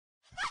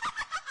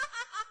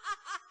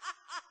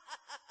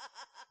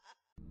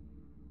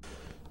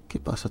¿Qué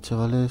pasa,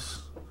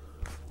 chavales?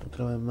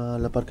 Otra vez más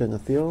la parca en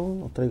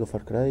acción. Os traigo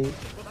Far Cry,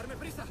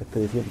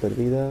 Expedición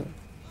perdida,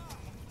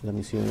 la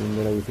misión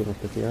de la edición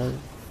especial.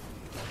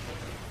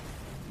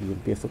 Y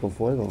empiezo con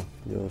fuego.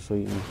 Yo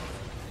soy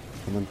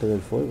amante del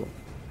fuego.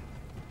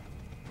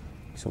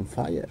 It's on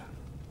fire.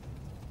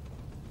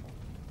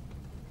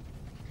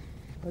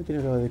 Ahí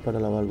tiene que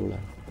disparar la válvula.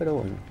 Pero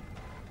bueno,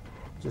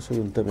 yo soy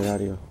un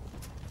temerario.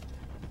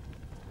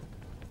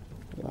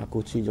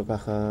 Acuchillo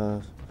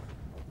cajas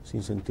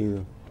sin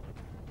sentido.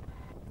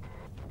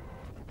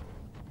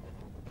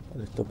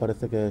 Vale, esto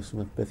parece que es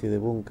una especie de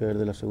búnker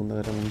de la Segunda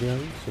Guerra Mundial,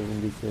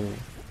 según dice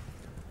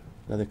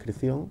la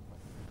descripción.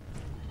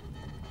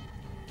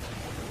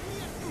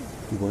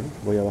 Y bueno,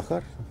 voy a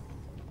bajar.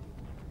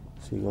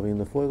 Sigo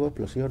viendo fuego,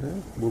 explosiones,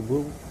 boom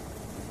boom.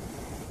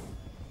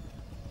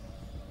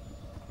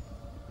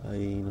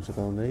 Ahí no sé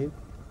para dónde ir.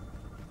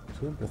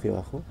 Siempre hacia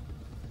abajo.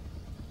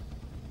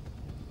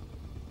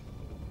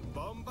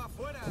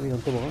 Mira,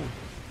 un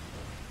tobogán.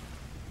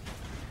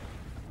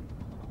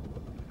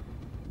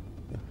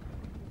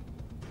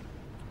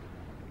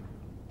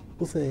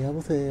 Bucea,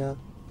 bucea.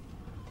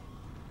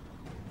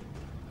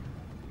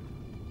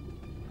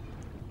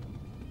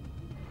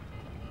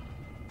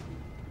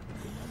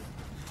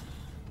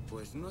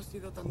 Pues no ha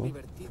sido tan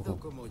divertido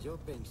como yo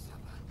pensaba.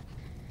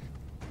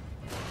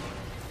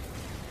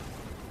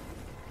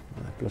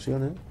 Las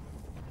explosiones.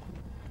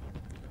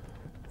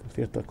 Por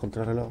cierto, es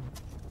contrarreloj.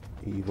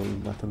 Y voy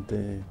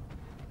bastante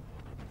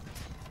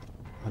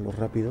a lo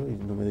rápido y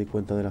no me doy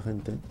cuenta de la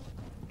gente.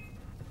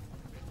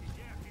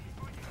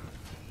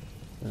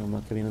 Menos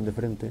mal que vienen de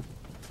frente.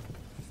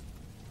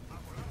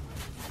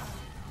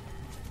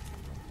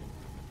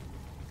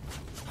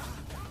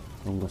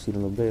 Aún así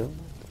no los veo.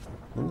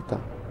 ¿Dónde está?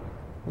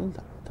 ¿Dónde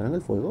está? ¿Están en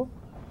el fuego?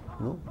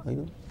 No, ahí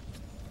no.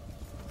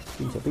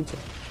 Pincha, pincha.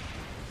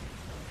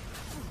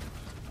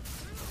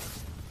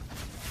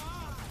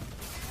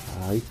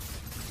 Ahí.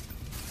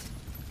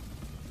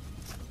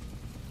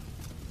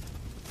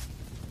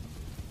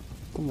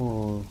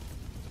 Como...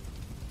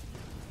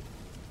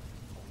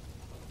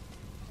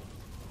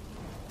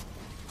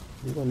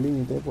 Digo al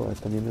límite, pues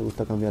también me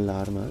gusta cambiar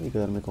las armas y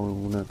quedarme con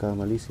una AK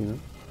malísima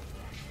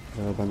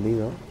de los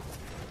bandidos.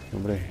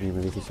 Hombre, mi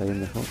M16 es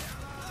mejor.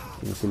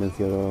 Tiene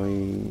silenciador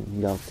y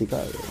mira óptica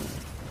de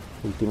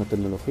última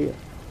tecnología.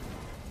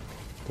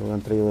 Todo lo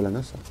han traído de la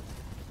NASA.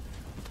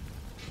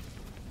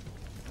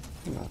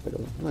 Ah, pero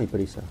no hay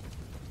prisa.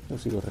 Yo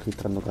sigo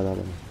registrando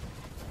cadáveres.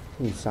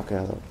 Un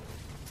saqueador.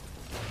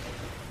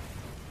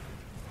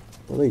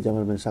 Podéis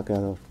llamarme el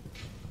saqueador.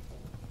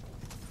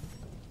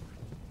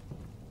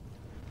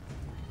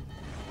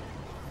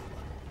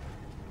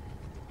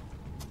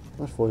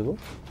 Más fuego.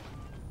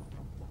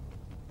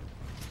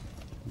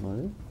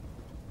 Vale.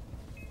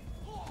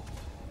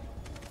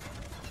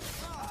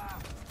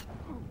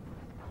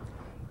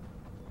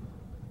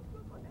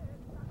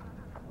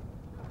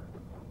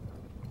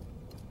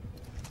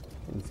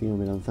 Encima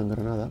me lanzan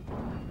granada.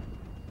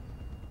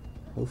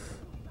 Uf.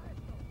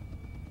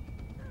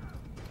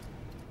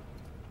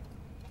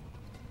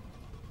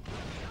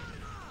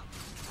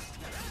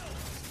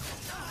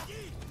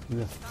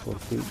 Mira, por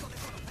fin.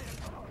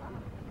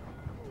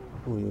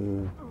 Uy, uy,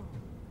 uy.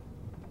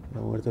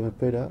 La muerte me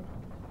espera.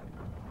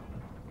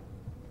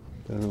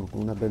 Pero no,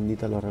 con unas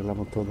benditas lo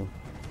arreglamos todo.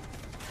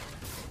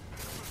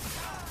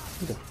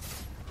 Mira.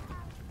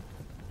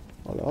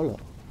 Hola, hola.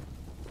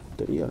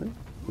 Puntería, ¿eh?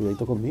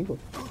 Cuidadito conmigo.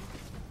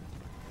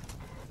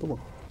 Toma.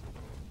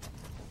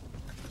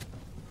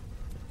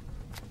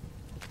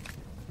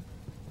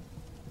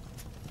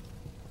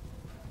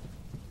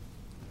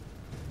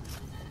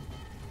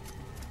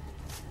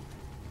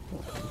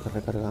 Hay que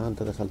recargar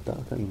antes de saltar,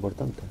 que es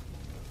importante.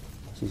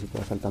 Así se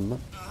puede saltar más.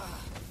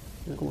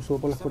 Mira cómo subo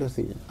por las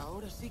cuerdecillas.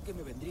 Ahora sí que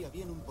me vendría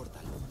bien un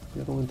portal.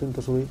 Mira cómo intento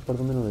subir por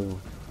donde no debo.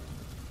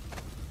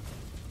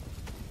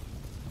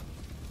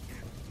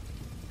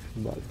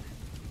 Vale.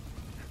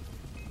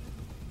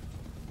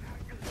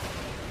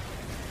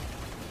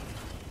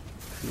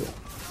 Ya.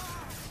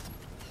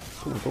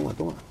 Toma, toma,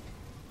 toma.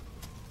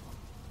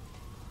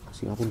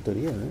 Así una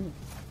puntería, ¿eh?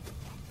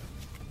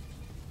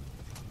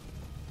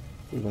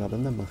 Y con la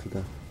prenda es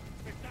mágica.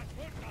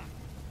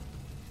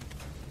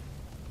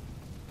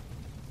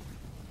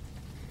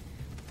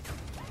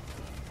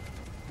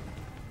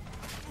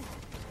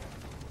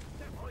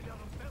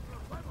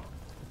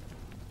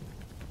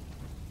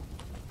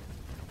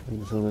 Ahí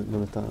no sé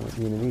dónde está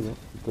mi enemigo,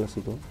 el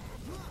clásico.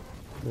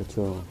 De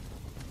hecho,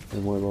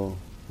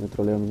 me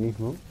troleo a mí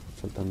mismo,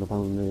 saltando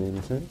para donde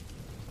no sé.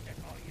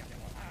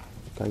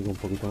 Caigo un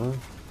poquito más.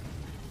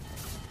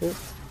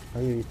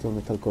 Ahí he visto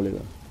dónde está el colega.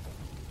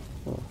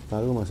 Oh,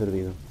 para algo me ha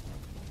servido.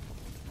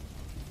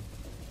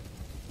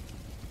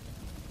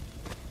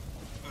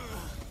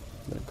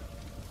 Venga.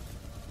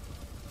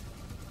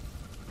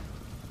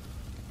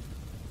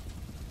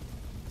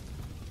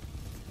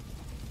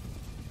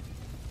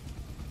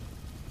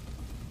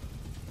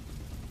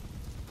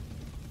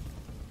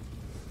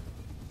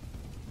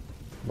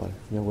 Vale,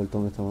 ya he vuelto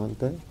donde estaba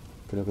antes.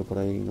 Creo que por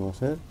ahí no va a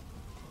ser.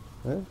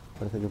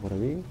 Parece que por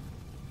allí.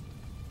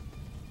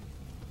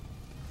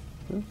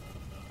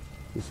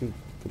 Sí,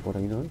 que por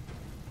ahí no es.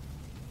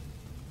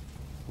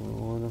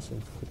 Oh, no sé.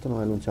 Esto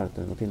no es el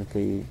Uncharted, no tienes que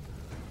ir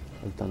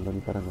saltando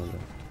ni paranoia.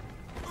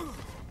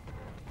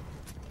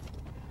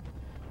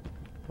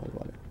 Vale,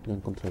 vale. Ya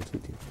encontré el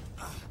sitio.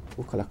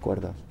 Busca las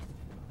cuerdas.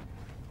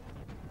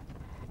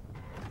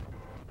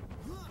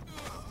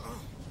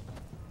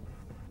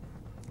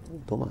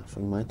 Toma,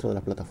 soy maestro de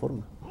la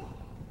plataforma.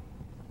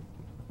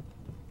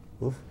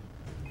 Uf.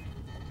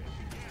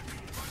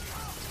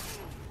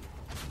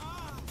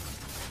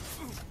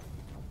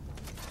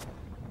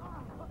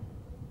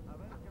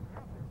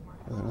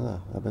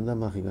 Nada, la venda es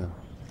mágica.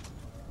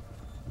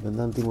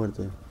 Venda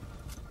antimuerte.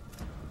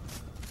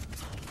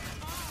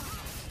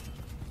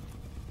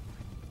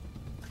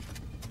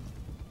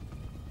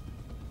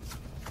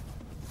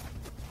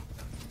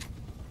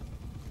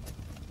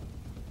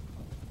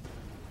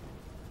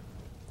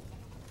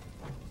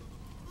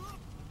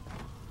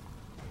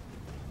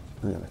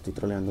 Ya me estoy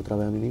troleando otra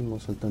vez a mí mismo,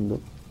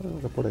 saltando. Bueno,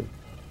 que es por ahí.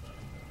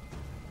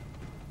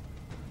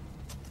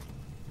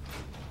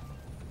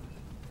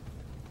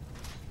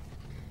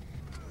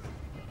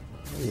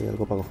 Hay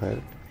algo para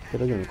coger,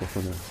 pero yo no cojo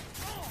nada.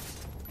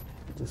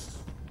 Entonces,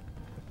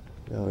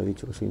 ya os he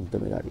dicho que soy un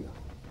temerario.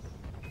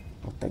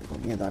 No tengo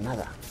miedo a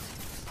nada.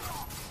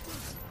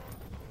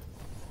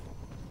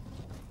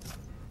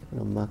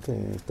 Menos más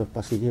que estos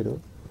pasilleros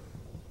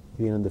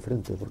vienen de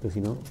frente, porque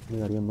si no me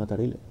darían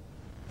matariles.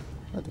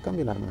 Ah, te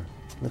cambio el arma.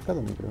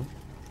 Mercado negro.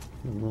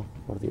 No, no,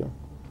 por Dios.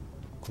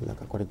 Con la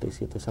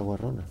K-47 esa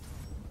guarrona.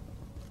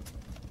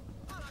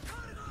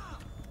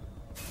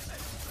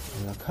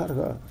 ¡A la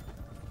carga!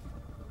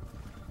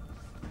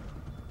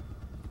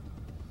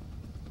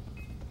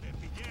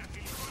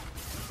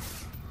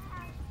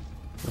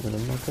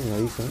 Menos mal que me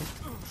avisan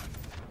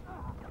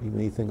y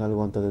me dicen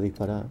algo antes de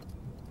disparar,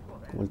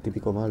 como el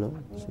típico malo.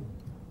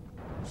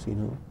 Sí. Si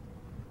no,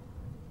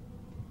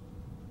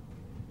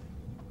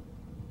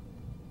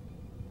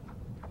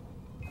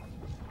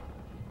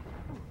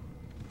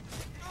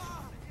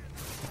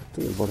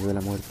 estoy al borde de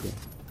la muerte,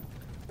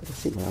 pero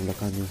sigo dando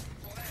caña.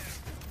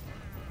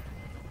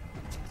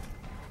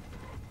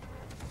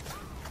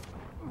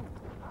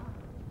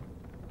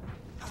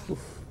 Uf,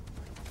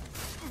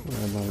 una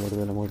vez más al borde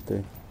de la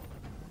muerte,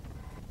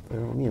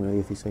 pero mi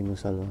M16 me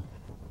salva,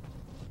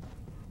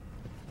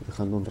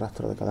 dejando un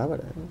rastro de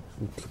cadáveres, ¿eh?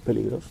 Es un tío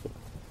peligroso.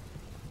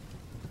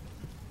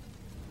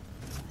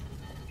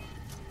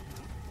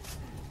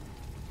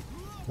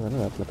 Bueno,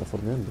 la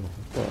plataformeando,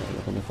 esto es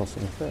lo que mejor se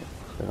me hace,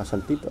 pega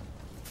saltito.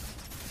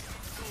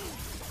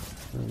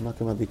 Nada más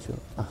que me has dicho,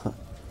 ajá,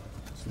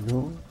 si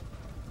no,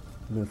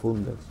 me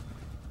fundes.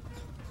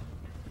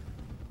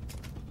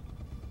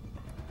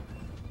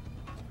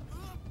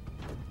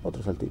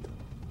 Otro saltito.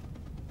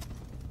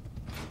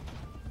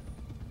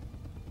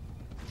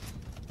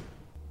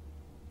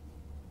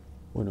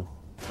 Bueno,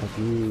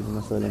 aquí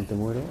más adelante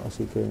muero,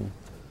 así que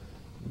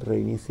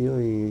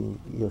reinicio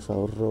y os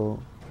ahorro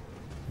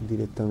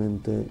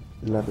directamente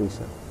la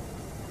risa.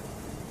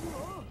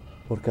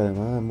 Porque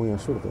además es muy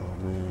absurdo.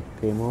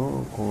 Me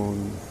quemo con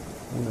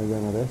una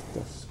llama de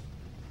estas.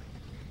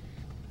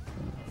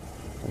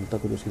 Tanta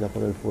curiosidad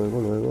por el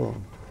fuego luego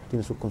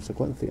tiene sus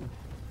consecuencias.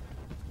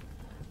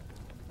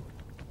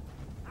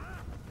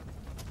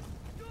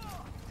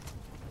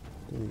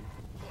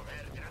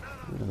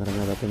 Una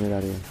granada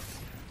temeraria.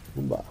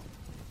 ¡Bumba!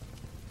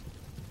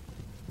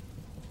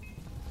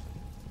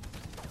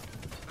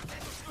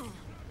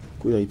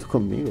 Cuidadito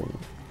conmigo,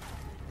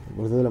 ¿no? El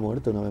borde de la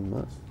muerte una vez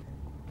más.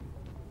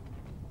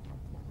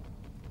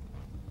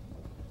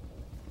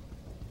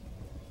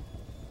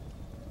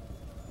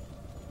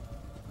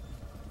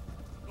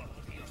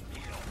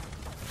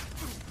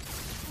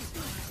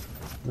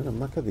 Menos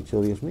más que has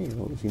dicho, Dios mío,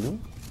 porque si no...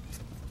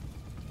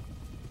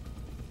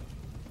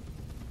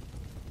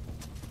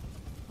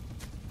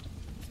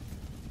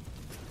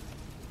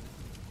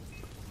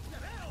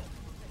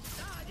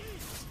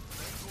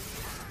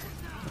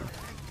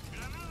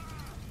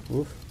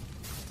 Uf,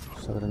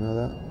 esa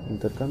granada,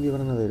 intercambio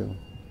granadero.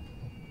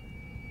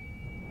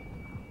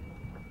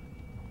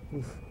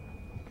 Uf,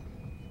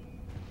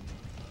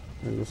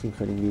 algo sin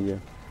jeringuilla.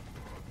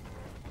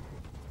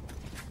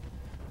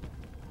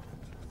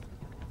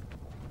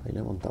 Ahí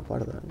la he montado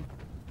parda, ¿eh?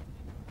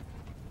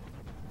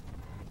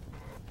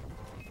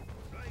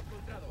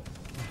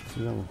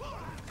 Aquí vamos.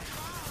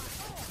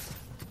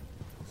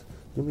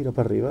 Yo miro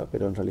para arriba,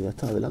 pero en realidad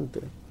está adelante.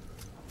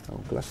 A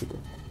un clásico.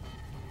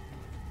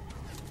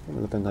 No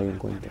me lo tengáis en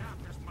cuenta.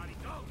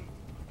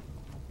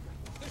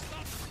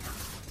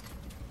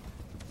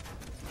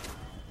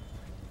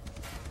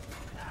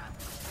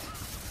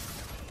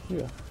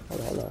 Mira,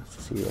 hola.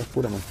 Sí, es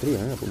pura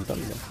maestría,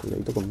 apuntando.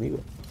 Cuidadito conmigo.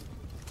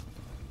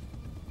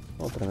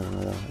 Otra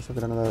granada. Esa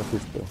granada de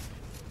justo.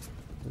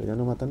 Pero ya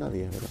no mata a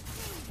nadie, ¿verdad?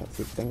 Es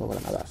decir, tengo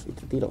granadas y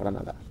te tiro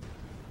granadas.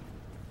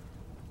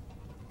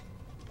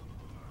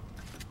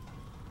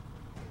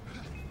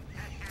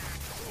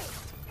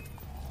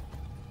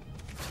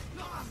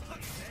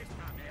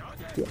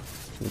 Tío,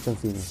 se me echa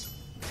encima.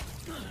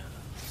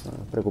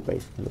 No os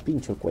preocupéis, me lo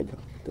pincho el cuello.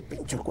 Te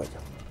pincho el cuello.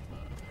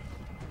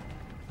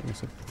 No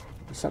sé.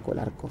 Saco el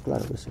arco,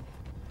 claro que sí.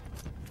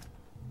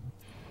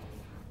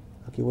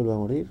 Aquí vuelvo a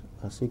morir,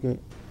 así que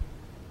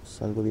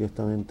salgo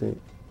directamente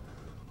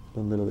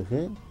donde lo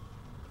dejé.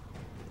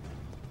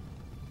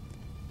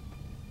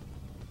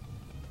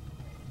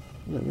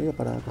 Me voy a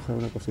parar a coger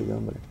una cosilla,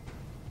 hombre.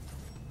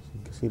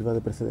 Sin que sirva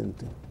de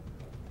precedente.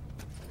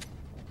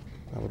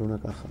 Abro una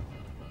caja.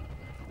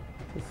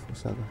 Uf,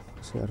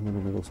 ese arma no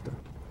me gusta.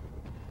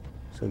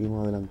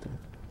 Seguimos adelante.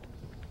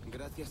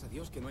 Gracias a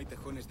Dios que no hay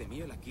tejones de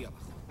miel aquí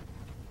abajo.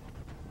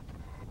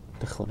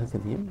 ¿Tejones de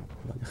miel?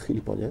 Vaya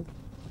gilipollas.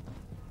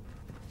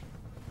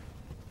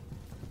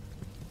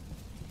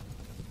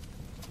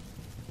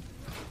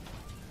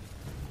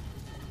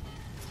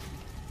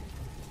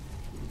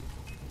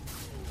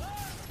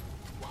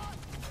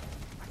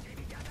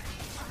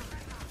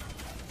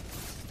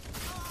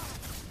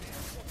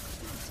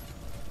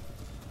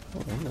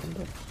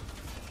 Anda.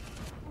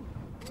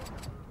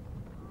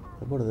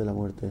 Al borde de la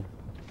muerte.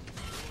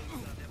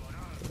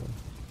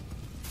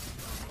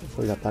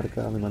 Soy la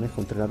parca, me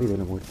manejo entre la vida y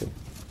la muerte.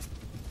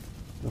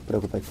 No os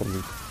preocupéis por mí.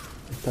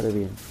 Estaré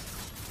bien.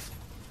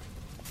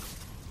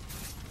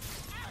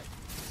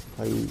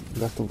 Ahí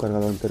gasto un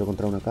cargador entero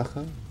contra una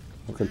caja.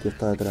 Porque el tío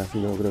está detrás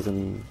y yo creo que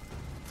ni...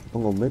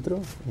 Pongo 1 metro.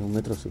 En 1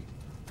 metro sí.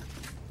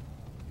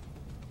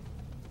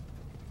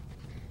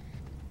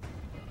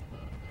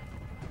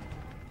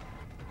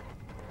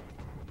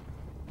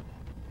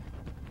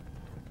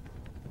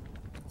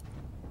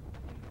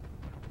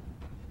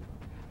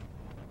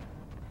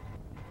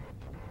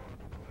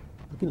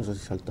 Aquí no sé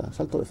si salta.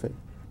 Salto de fe.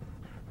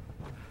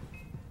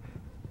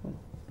 Bueno,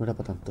 no era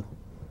para tanto.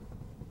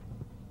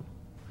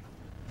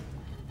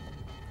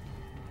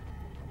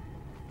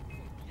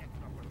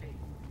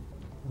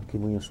 Aquí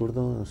muy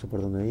absurdo, no sé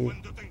por dónde ir.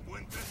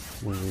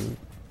 Muy bien.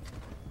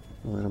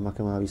 No, menos más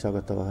que me has avisado que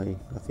estabas ahí.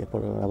 Gracias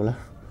por hablar.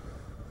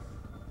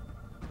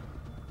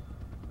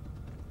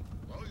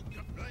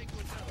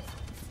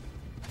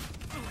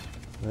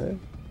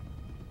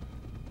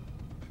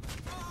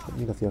 Yo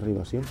miro hacia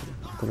arriba siempre.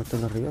 Aunque no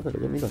estén arriba, pero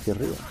yo miro hacia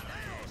arriba.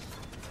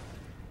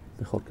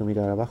 Mejor que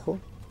mirar abajo.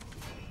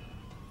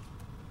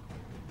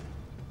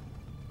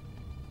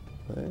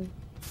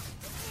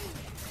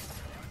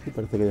 Y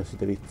parece que ya sí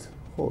te he visto.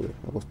 Joder,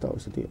 me ha costado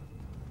ese tío.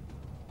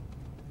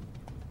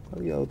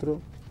 Había otro.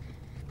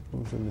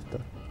 No sé dónde está.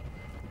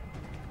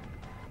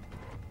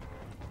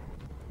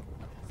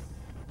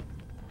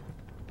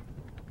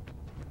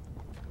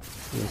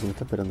 Mira si me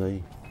está esperando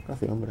ahí.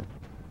 Gracias, hombre.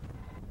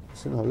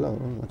 Se nos ha hablado,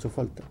 ¿no? Me ha hecho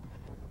falta.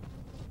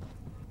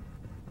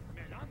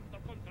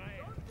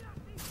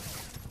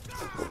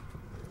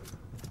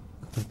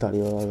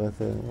 Comentarios a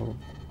veces ¿no?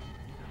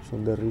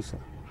 Son de risa.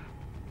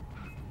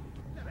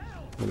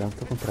 Me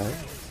lanzo contra él.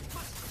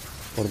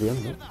 Por Dios,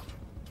 ¿no?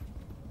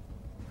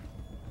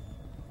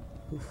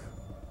 Uf.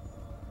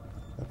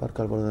 La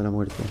parca al borde de la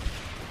muerte.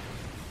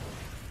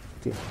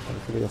 Hostia,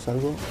 parece que ya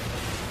salgo.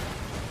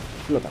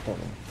 Explota todo.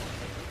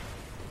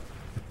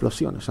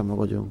 Explosiones a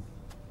mogollón.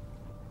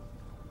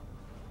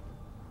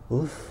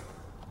 Uf.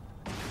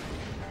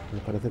 Me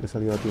parece que he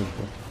salido a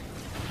tiempo.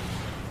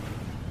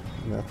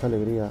 Me da esta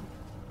alegría.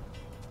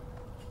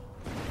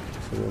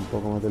 Se ve un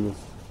poco más de luz.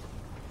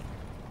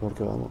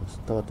 Porque vamos,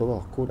 estaba todo a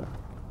oscuras.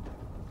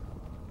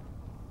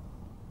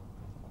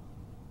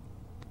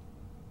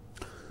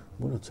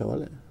 Bueno,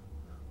 chavales,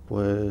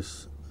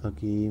 pues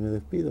aquí me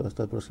despido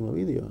hasta el próximo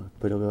vídeo.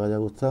 Espero que os haya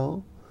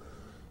gustado.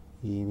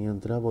 Y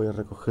mientras voy a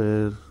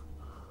recoger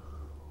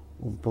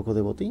un poco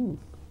de botín.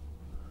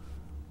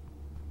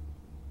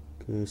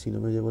 Que si no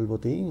me llevo el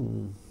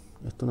botín,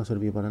 esto no ha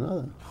servido para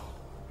nada.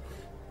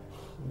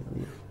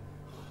 Mira.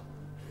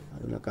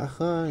 Hay una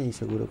caja y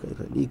seguro que hay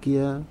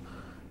reliquias.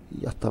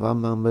 Y hasta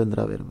Batman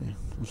vendrá a verme.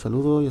 Un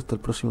saludo y hasta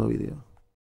el próximo vídeo.